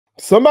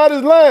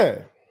Somebody's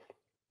lying.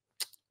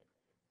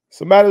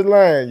 Somebody's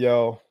lying,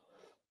 y'all.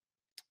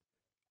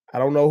 I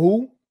don't know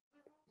who.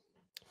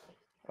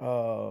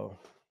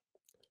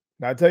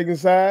 Not taking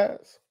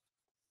sides.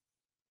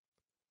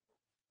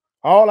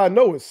 All I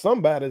know is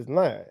somebody's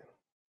lying.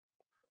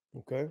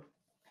 Okay.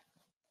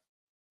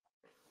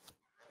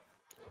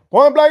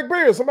 Point black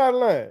beard, somebody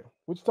lying.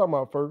 What you talking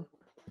about, first?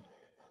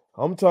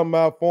 I'm talking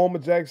about former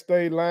Jack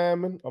State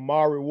lineman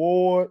Amari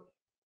Ward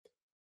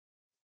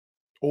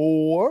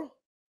or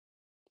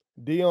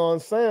Deion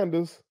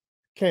Sanders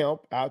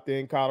camp out there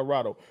in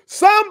Colorado.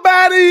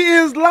 Somebody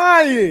is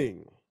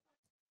lying.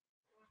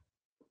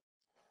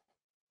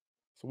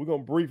 So we're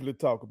going to briefly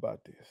talk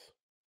about this.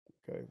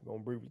 Okay, we're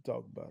going to briefly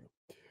talk about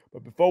it.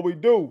 But before we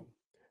do,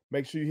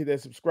 make sure you hit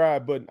that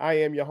subscribe button. I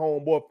am your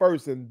homeboy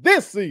first, and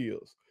this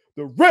is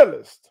the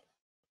realest,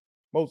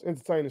 most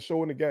entertaining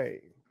show in the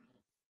game.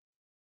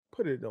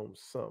 Put it on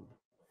something.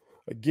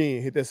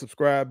 Again, hit that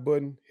subscribe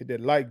button, hit that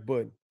like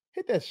button,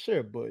 hit that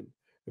share button,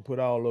 and put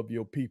all of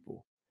your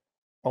people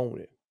on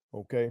it,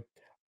 okay?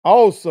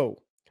 Also,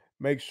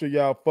 make sure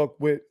y'all fuck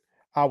with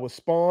our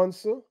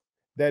sponsor.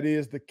 That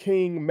is the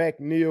King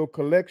McNeil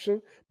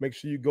Collection. Make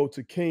sure you go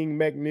to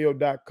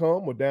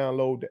kingmcneil.com or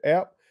download the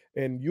app,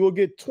 and you'll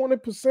get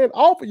 20%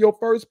 off of your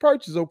first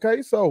purchase,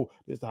 okay? So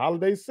it's the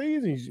holiday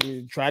season.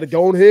 You try to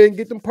go ahead and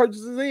get them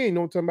purchases in. You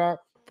know what I'm talking about?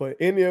 For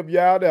any of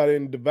y'all that are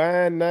in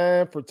Divine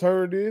Nine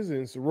fraternities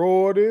and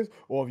sororities,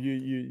 or if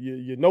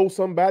you know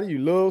somebody, you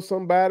love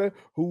somebody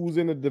who's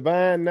in the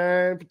Divine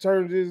Nine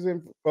fraternities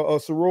and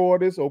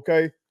sororities,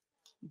 okay,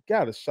 you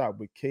gotta shop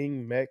with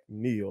King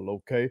McNeil,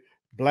 okay?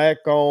 Black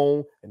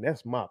owned, and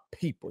that's my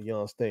people, you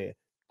understand?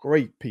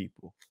 Great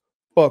people.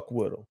 Fuck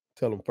with them.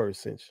 Tell them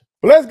first sent you.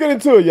 But let's get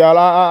into it, y'all.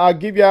 I'll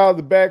give y'all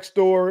the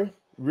backstory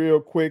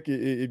real quick.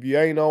 If you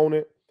ain't on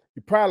it,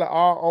 you probably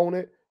are on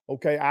it.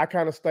 Okay, I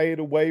kind of stayed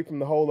away from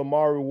the whole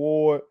Amari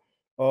Ward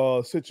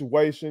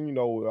situation. You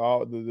know,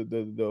 all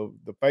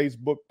the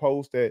Facebook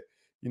post that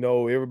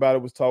everybody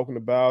was talking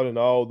about, and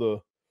all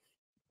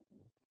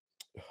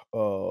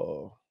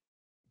the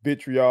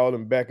vitriol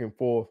and back and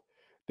forth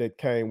that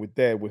came with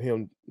that, with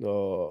him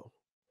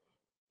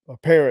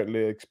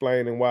apparently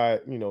explaining why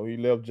he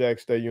left Jack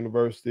State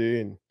University,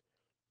 and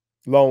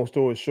long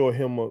story short,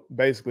 him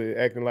basically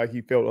acting like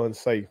he felt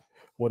unsafe.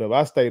 Whatever.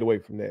 I stayed away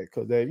from that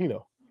because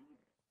that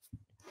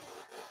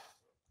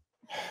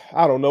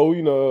I don't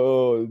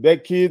know,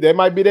 that kid, that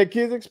might be that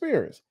kid's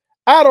experience.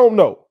 I don't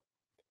know.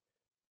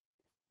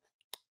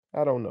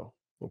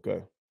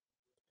 Okay.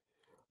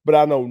 But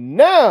I know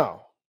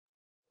now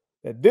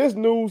that this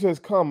news has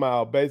come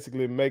out,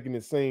 basically making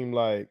it seem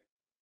like,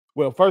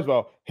 well, first of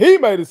all, he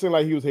made it seem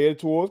like he was headed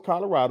towards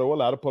Colorado. A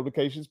lot of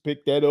publications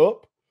picked that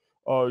up.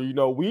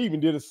 We even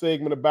did a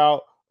segment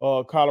about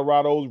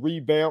Colorado's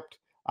revamped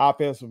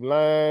offensive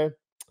line.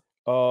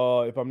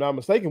 If I'm not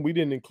mistaken, we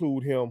didn't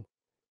include him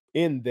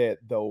in that,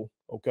 though.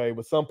 Okay,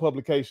 but some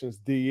publications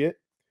did.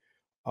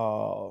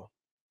 But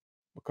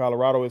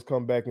Colorado has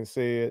come back and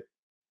said,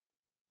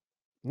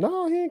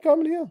 no, he ain't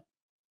coming here.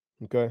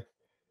 Okay,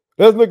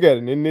 let's look at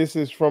it. And this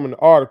is from an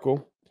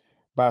article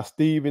by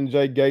Stephen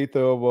J.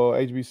 Gaither of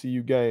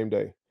HBCU Game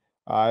Day.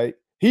 All right.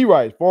 He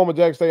writes, former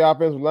Jack State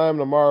offensive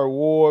lineman Amari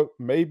Ward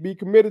may be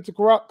committed to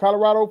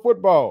Colorado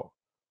football.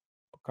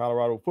 But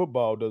Colorado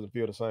football doesn't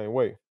feel the same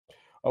way.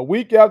 A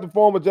week after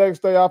former Jack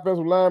State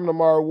offensive lineman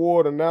Amari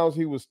Ward announced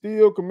he was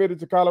still committed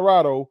to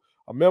Colorado,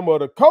 a member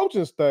of the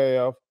coaching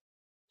staff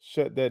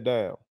shut that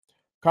down.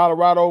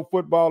 Colorado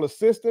football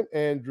assistant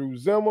Andrew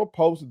Zimmer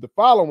posted the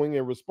following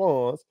in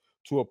response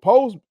to a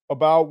post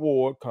about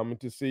Ward coming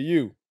to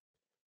CU.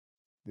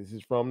 This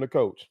is from the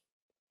coach.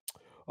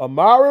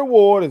 Amari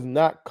Ward is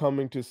not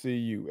coming to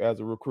CU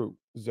as a recruit,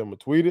 Zimmer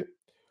tweeted.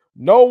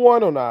 No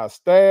one on our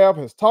staff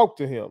has talked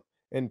to him.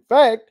 In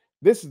fact,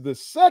 this is the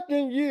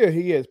second year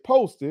he has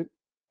posted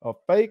a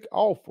fake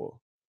offer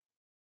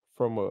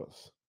from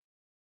us.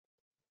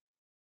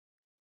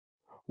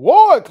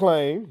 Ward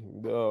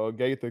claimed,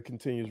 Gaither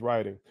continues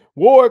writing,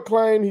 Ward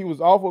claimed he was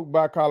offered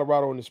by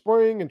Colorado in the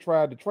spring and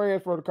tried to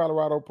transfer to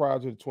Colorado prior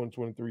to the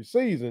 2023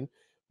 season,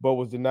 but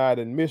was denied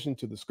admission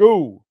to the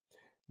school.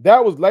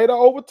 That was later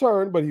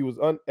overturned, but he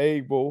wasn't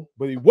able,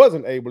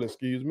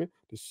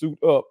 to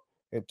suit up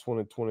in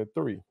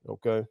 2023.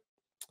 Okay.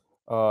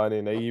 And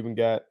then they even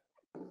got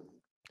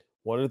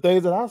one of the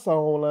things that I saw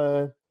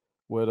online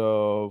with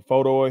a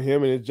photo of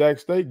him in his Jack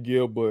State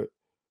gear, but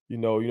you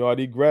know how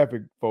these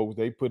graphic folks,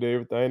 they put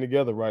everything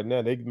together right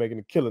now. They making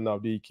a killing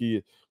off these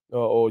kids,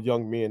 or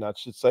young men, I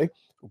should say.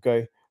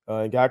 Okay.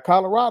 And got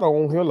Colorado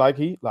on here like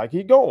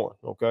he going.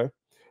 Okay.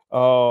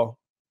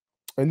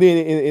 And then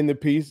in the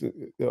piece,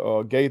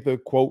 Gaither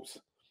quotes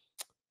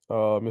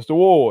Mr.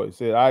 Ward.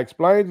 Said, I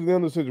explained to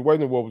them the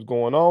situation, what was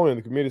going on, and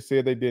the committee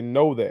said they didn't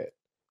know that.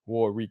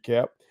 Ward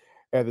recap.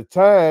 At the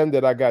time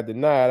that I got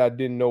denied, I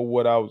didn't know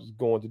what I was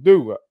going to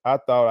do. I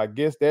thought, I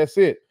guess that's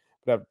it.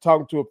 But after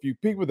talking to a few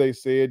people, they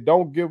said,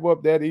 don't give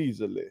up that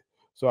easily.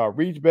 So I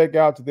reached back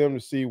out to them to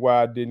see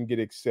why I didn't get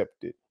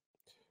accepted.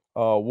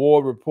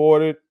 Ward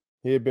reported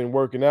He had been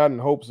working out in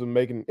hopes of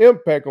making an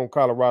impact on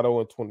Colorado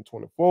in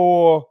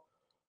 2024.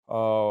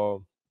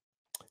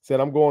 Said,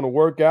 I'm going to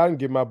work out and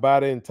get my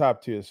body in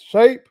top tier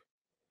shape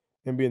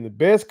and be in the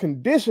best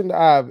condition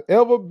I've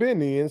ever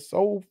been in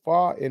so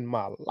far in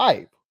my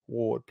life,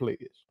 Ward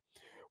pledged.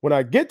 When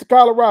I get to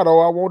Colorado,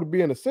 I want to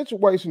be in a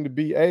situation to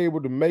be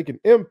able to make an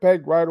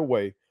impact right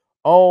away,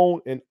 on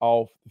and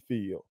off the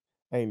field.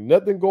 Ain't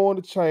nothing going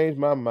to change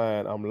my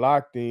mind. I'm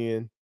locked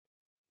in,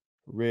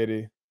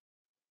 ready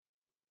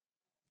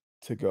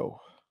to go.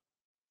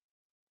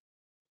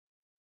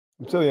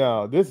 I'm telling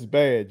y'all, this is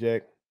bad,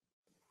 Jack.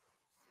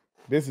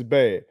 This is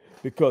bad.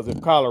 Because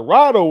if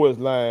Colorado is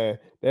lying,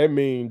 that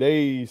means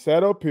they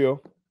sat up here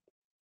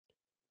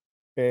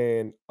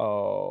and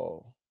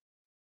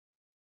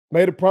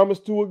made a promise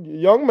to a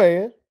young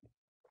man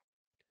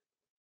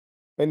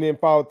and then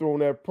followed through on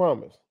that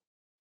promise.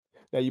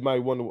 Now you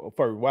might wonder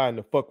first, why in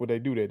the fuck would they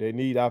do that? They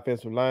need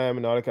offensive linemen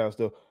and all that kind of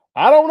stuff.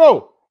 I don't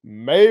know.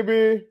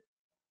 Maybe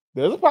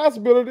there's a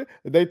possibility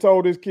that they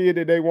told this kid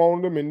that they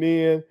wanted him, and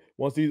then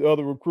once these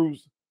other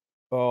recruits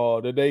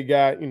that they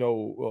got,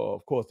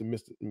 of course, the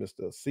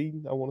Mr. C,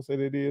 I want to say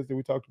that is that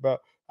we talked about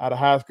out of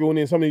high school, and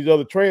then some of these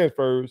other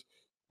transfers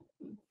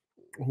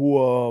who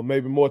are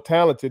maybe more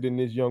talented than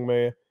this young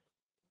man.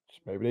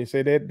 Maybe they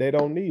say that they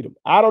don't need him.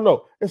 I don't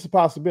know. It's a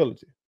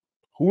possibility.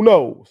 Who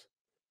knows?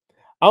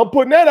 I'm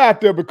putting that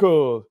out there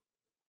because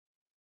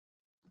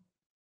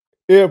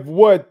if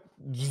what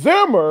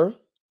Zimmer,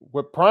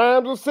 what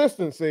Prime's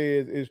assistant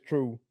says is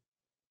true,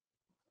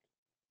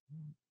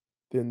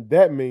 then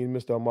that means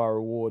Mr.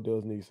 Amari Ward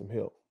does need some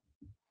help.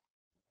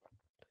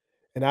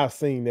 And I've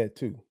seen that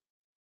too.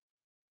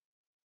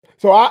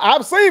 So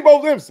I've seen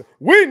both of them.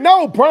 We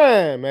know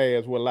Prime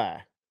ass will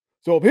lie.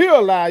 So if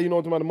he'll lie, you know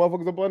what I'm talking about, the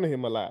motherfuckers up under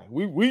him will lie.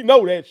 We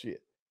know that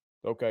shit.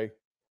 Okay.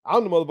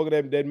 I'm the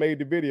motherfucker that made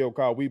the video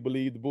called We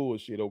Believe the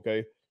Bullshit,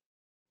 okay?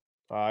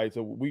 All right,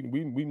 so we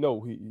know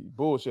he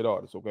bullshit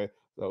artist, okay?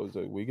 So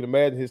we can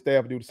imagine his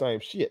staff do the same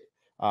shit.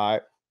 All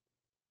right.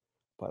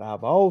 But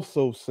I've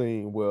also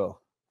seen,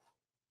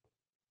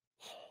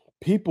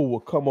 people will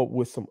come up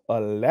with some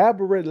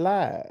elaborate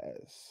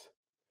lies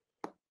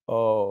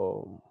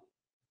to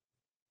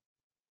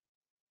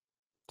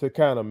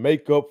kind of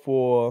make up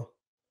for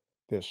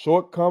their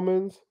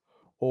shortcomings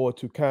or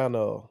to kind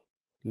of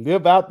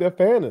live out their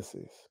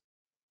fantasies.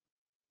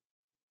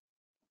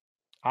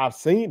 I've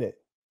seen it.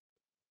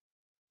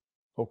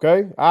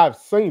 Okay? I've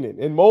seen it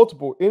in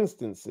multiple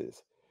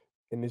instances,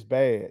 and it's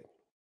bad.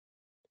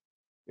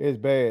 It's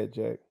bad,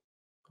 Jack.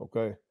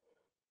 Okay?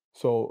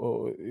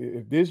 So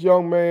if this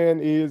young man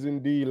is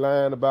indeed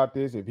lying about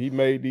this, if he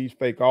made these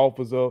fake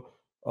offers up,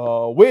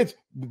 which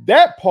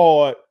that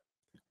part,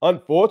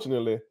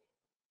 unfortunately,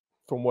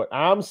 from what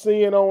I'm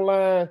seeing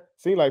online,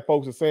 seems like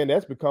folks are saying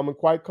that's becoming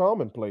quite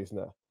commonplace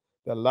now.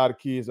 That a lot of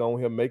kids on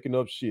here making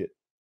up shit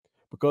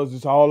because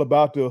it's all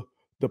about the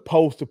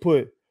post to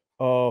put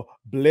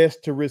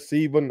blessed to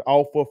receive an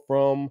offer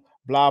from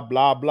blah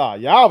blah blah.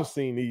 Y'all have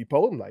seen these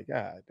posts. I'm like,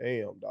 God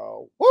damn,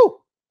 dog. Woo!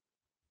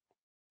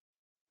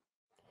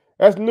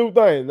 That's the new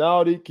thing. Now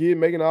all these kids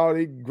making all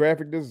these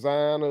graphic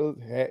designers,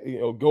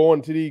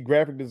 going to these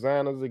graphic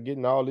designers and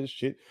getting all this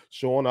shit,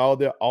 showing all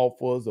their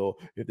offers, or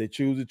if they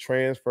choose to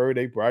transfer,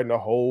 they writing a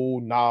whole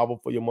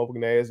novel for your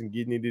motherfucking ass and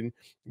getting it in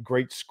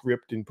great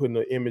script and putting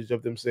an image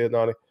of themselves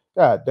on it.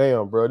 God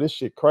damn, bro, this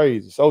shit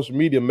crazy. Social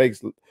media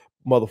makes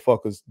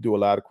motherfuckers do a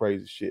lot of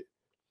crazy shit.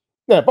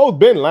 Now, folks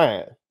been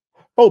lying.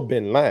 Folks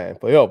been lying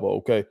forever,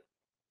 okay?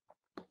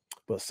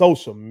 But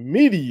social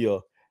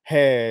media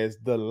has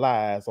the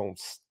lies on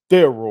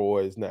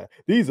steroids now.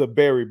 These are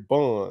Barry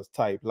Bonds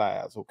type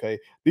lies, okay?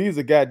 These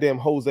are goddamn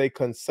Jose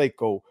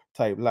Canseco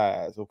type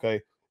lies,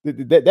 okay?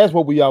 That's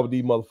what we are with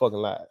these motherfucking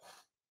lies,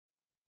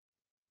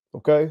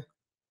 okay?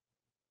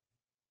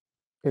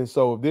 And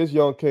so if this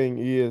young king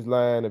is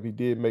lying, if he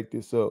did make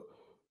this up,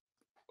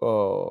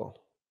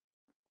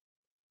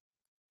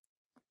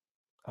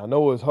 I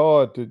know it's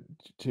hard to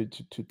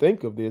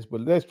think of this,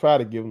 but let's try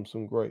to give him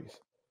some grace.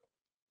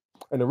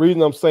 And the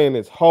reason I'm saying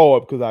it's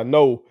hard because I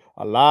know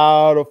a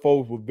lot of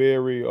folks were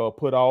very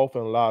put off,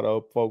 and a lot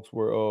of folks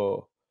were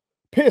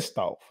pissed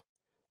off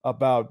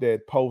about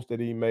that post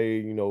that he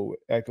made,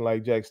 acting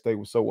like Jack State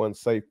was so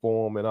unsafe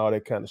for him and all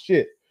that kind of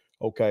shit.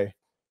 Okay.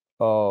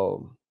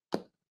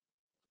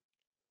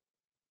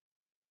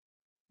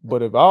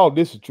 But if all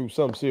this is true,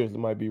 something seriously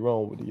might be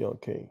wrong with the young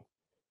king.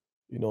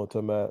 You know what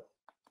I'm talking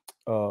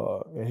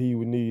about? And he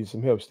would need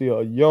some help. Still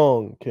a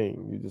young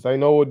king. He just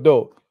ain't no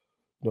adult.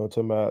 You know what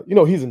I'm talking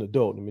about? He's an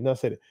adult. I mean, not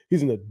say that.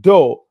 He's an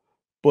adult,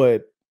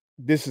 but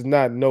this is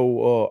not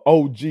no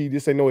OG.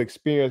 This ain't no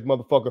experienced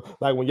motherfucker.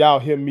 Like when y'all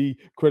hear me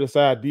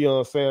criticize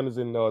Deion Sanders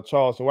and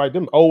Charleston White,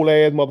 them old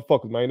ass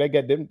motherfuckers, man. They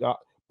got them,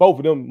 both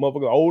of them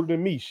motherfuckers older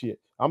than me. Shit.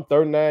 I'm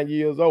 39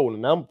 years old,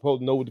 and I'm supposed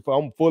to know what the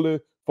fuck. I'm fully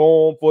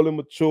formed, fully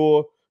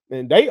mature,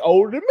 and they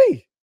older than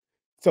me.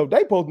 So they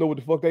supposed to know what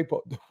the fuck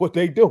what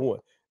they doing.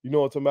 You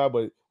know what I'm talking about?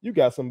 But you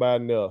got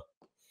somebody in there,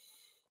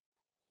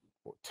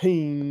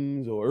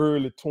 teens or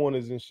early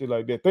 20s and shit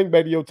like that. Think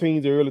back to your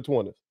teens or early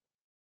 20s.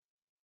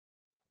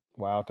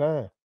 Wild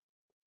time.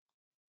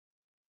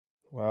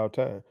 Wild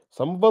time.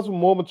 Some of us were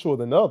more mature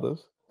than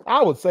others.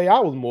 I would say I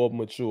was more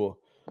mature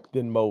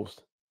than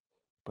most.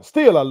 But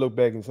still, I look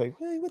back and say,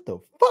 hey, what the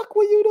fuck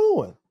were you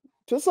doing?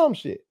 To some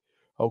shit.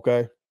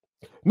 Okay.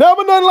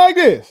 Never nothing like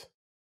this.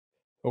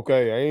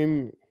 Okay. I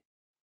ain't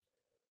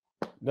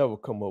never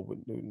come up with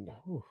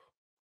oof.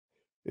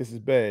 This is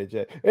bad,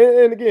 Jack.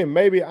 And again,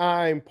 maybe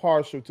I'm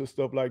partial to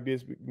stuff like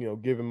this,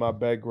 given my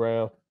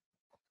background,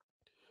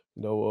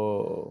 you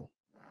know,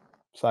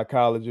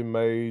 psychology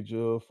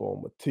major,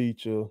 former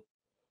teacher,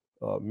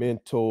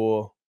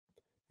 mentor.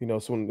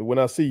 So when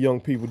I see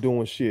young people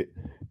doing shit,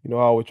 I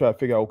always try to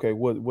figure out, okay,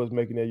 what's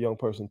making that young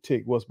person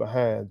tick? What's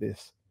behind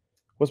this?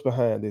 What's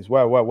behind this?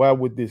 Why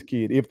would this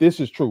kid, if this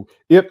is true,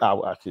 if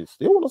I should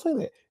still want to say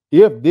that,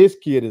 if this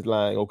kid is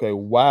lying, okay,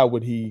 why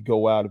would he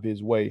go out of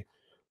his way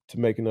to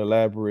make an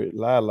elaborate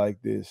lie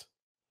like this?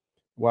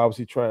 Why was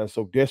he trying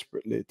so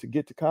desperately to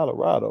get to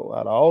Colorado?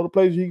 Out of all the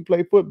places you can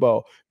play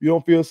football, you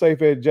don't feel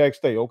safe at Jack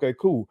State. Okay,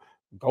 cool.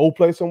 Go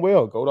play somewhere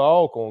else. Go to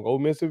Alcorn. Go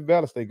to Mississippi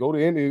Valley State. Go to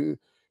Indy.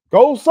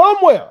 Go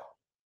somewhere.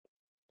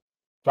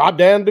 Drop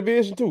down to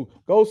Division II.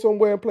 Go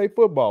somewhere and play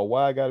football.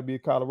 Why I got to be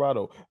in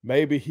Colorado?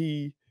 Maybe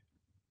he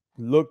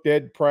looked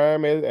at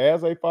Prime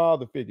as a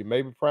father figure.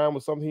 Maybe Prime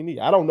was something he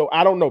needed. I don't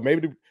know.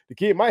 Maybe the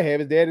kid might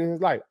have his dad in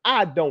his life.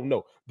 I don't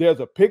know.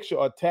 There's a picture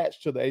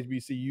attached to the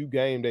HBCU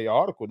game day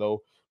article,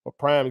 though, where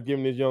Prime is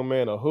giving this young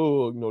man a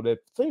hug, that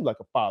seems like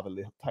a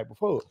fatherly type of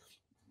hug.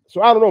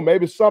 So I don't know.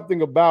 Maybe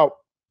something about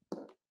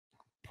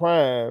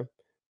Prime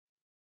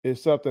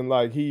is something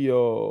like he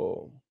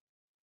still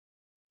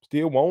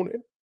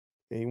wanted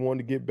and he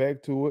wanted to get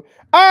back to it.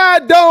 I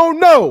don't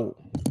know.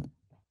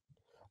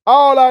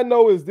 All I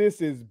know is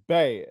this is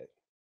bad.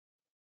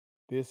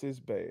 This is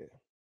bad.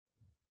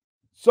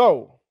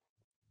 So,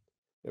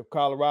 if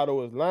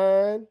Colorado is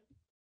lying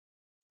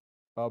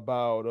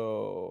about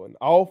an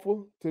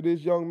offer to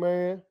this young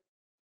man,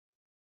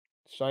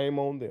 shame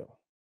on them.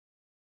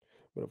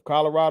 But if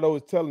Colorado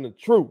is telling the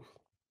truth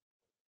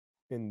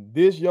and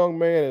this young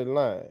man is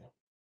lying,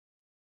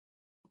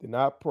 then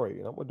I pray,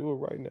 and I'm going to do it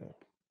right now.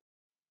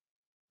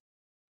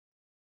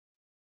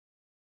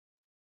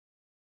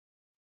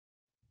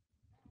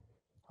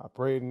 I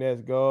pray and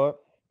ask God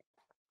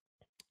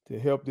to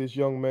help this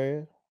young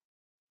man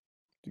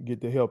to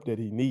get the help that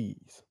he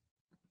needs.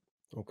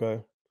 Okay?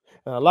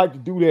 And I like to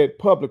do that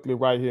publicly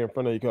right here in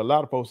front of you, because a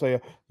lot of folks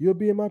say, you'll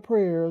be in my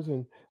prayers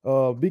and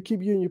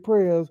keep you in your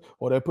prayers.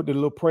 Or they put the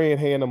little praying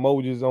hand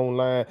emojis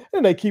online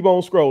and they keep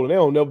on scrolling. They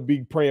don't never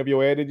be praying for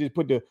your ad. They just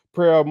put the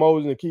prayer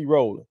emojis and keep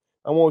rolling.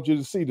 I want you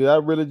to see that I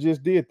really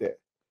just did that.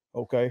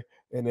 Okay?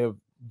 And if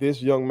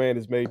this young man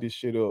has made this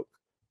shit up,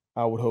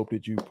 I would hope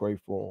that you pray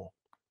for him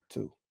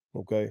too.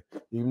 Okay?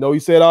 Even though he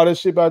said all that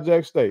shit about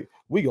Jack State,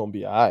 we gonna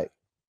be all right.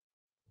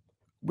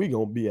 We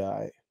gonna be all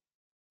right.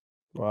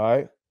 All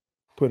right?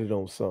 Put it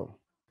on something.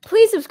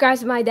 Please subscribe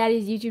to my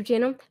daddy's YouTube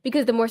channel,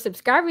 because the more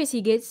subscribers he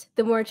gets,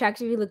 the more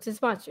attractive he looks to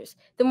sponsors.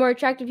 The more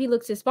attractive he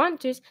looks to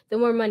sponsors, the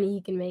more money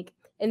he can make.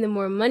 And the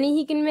more money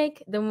he can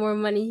make, the more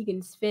money he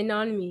can spend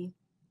on me.